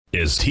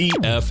is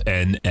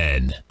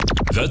TFNN,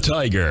 the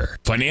Tiger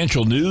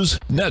Financial News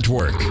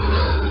Network.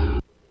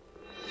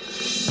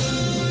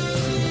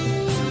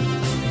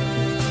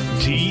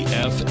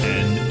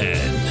 TFNN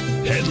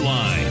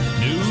Headline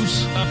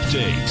News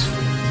Update.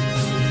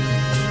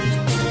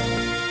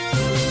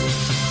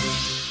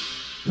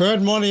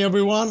 Good morning,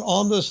 everyone.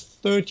 On this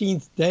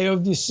 13th day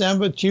of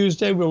December,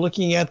 Tuesday, we're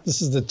looking at,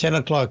 this is the 10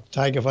 o'clock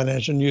Tiger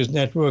Financial News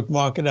Network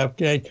market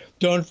update.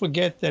 Don't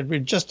forget that we're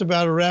just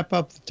about to wrap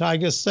up the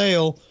Tiger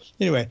sale.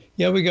 Anyway,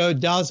 here we go.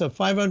 Dow's at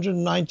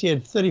 590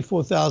 at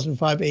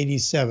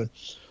 34,587.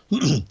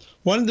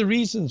 One of the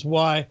reasons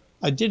why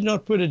I did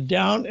not put a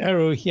down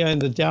arrow here in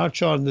the Dow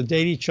chart and the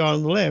daily chart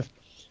on the left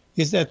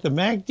is that the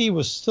MACD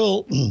was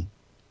still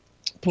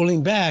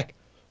pulling back,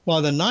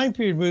 while the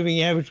 9-period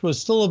moving average was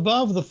still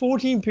above the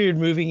 14-period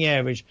moving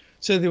average.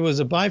 So there was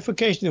a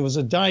bifurcation, there was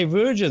a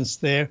divergence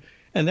there,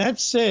 and that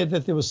said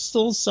that there was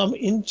still some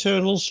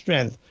internal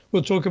strength.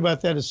 We'll talk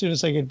about that as soon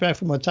as I get back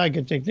from my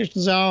Tiger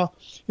Technicians Hour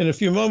in a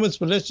few moments,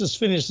 but let's just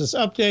finish this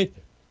update.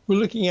 We're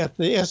looking at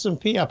the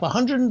S&P up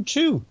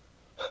 102,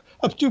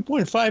 up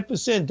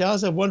 2.5%,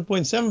 Dow's at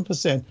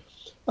 1.7%.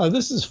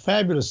 This is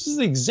fabulous. This is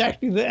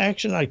exactly the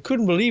action I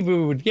couldn't believe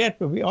we would get,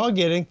 but we are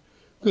getting,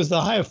 because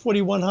the high of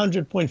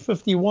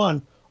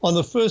 4,100.51 on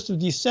the 1st of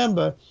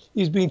December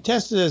is being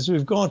tested as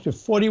we've gone to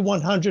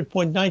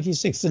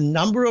 4,100.96. The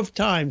number of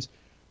times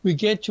we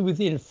get to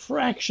within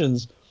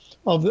fractions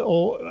of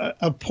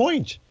a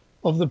point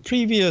of the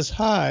previous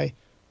high,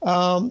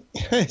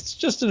 it's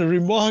just a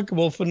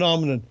remarkable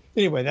phenomenon.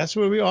 Anyway, that's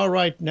where we are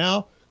right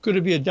now. Could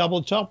it be a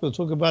double top? We'll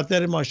talk about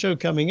that in my show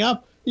coming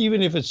up.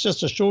 Even if it's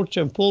just a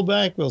short-term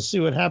pullback, we'll see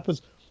what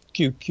happens.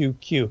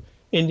 QQQ.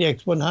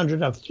 Index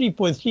 100 up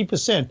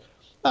 3.3%.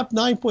 Up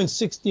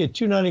 9.60 at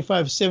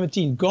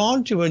 295.17,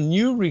 gone to a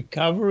new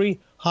recovery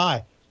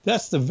high.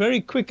 That's the very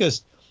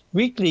quickest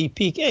weekly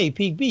peak A,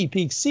 peak B,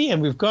 peak C,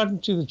 and we've gotten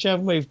to the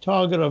Chapman wave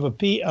target of a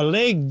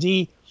leg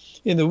D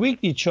in the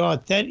weekly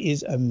chart. That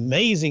is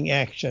amazing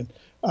action.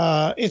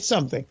 It's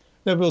something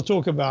that we'll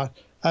talk about.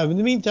 In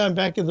the meantime,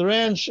 back at the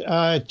ranch,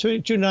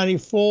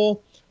 294.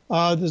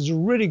 There's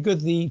really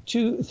good. The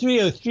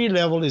 303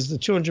 level is the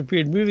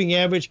 200-period moving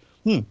average.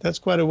 That's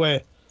quite a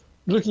way.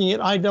 Looking at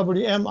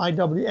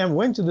IWM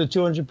went to the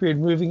 200-period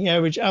moving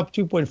average, up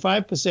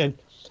 2.5%,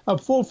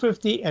 up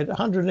 450 at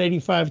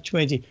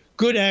 185.20.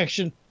 Good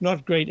action,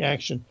 not great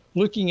action.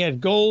 Looking at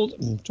gold,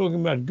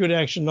 talking about good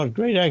action, not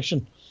great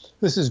action.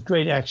 This is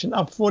great action,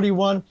 up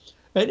 41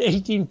 at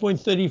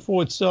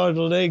 18.34. It started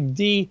a leg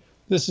D.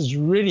 This is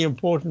really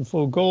important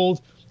for gold,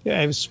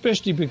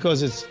 especially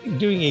because it's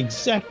doing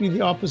exactly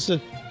the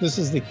opposite. This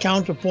is the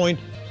counterpoint.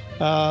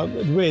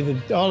 Where the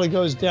dollar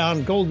goes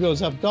down, gold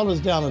goes up, dollar's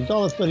down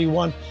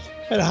 $1.31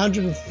 at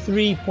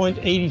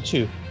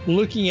 103.82.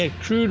 Looking at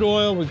crude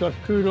oil, we've got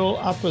crude oil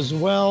up as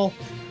well.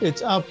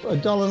 It's up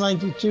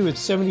 $1.92 at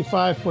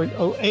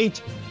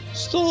 75.08.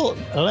 Still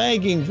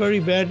lagging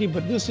very badly,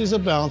 but this is a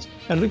bounce.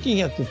 And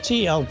looking at the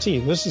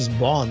TLT, this is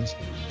bonds.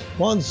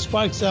 Bonds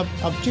spikes up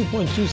 2.2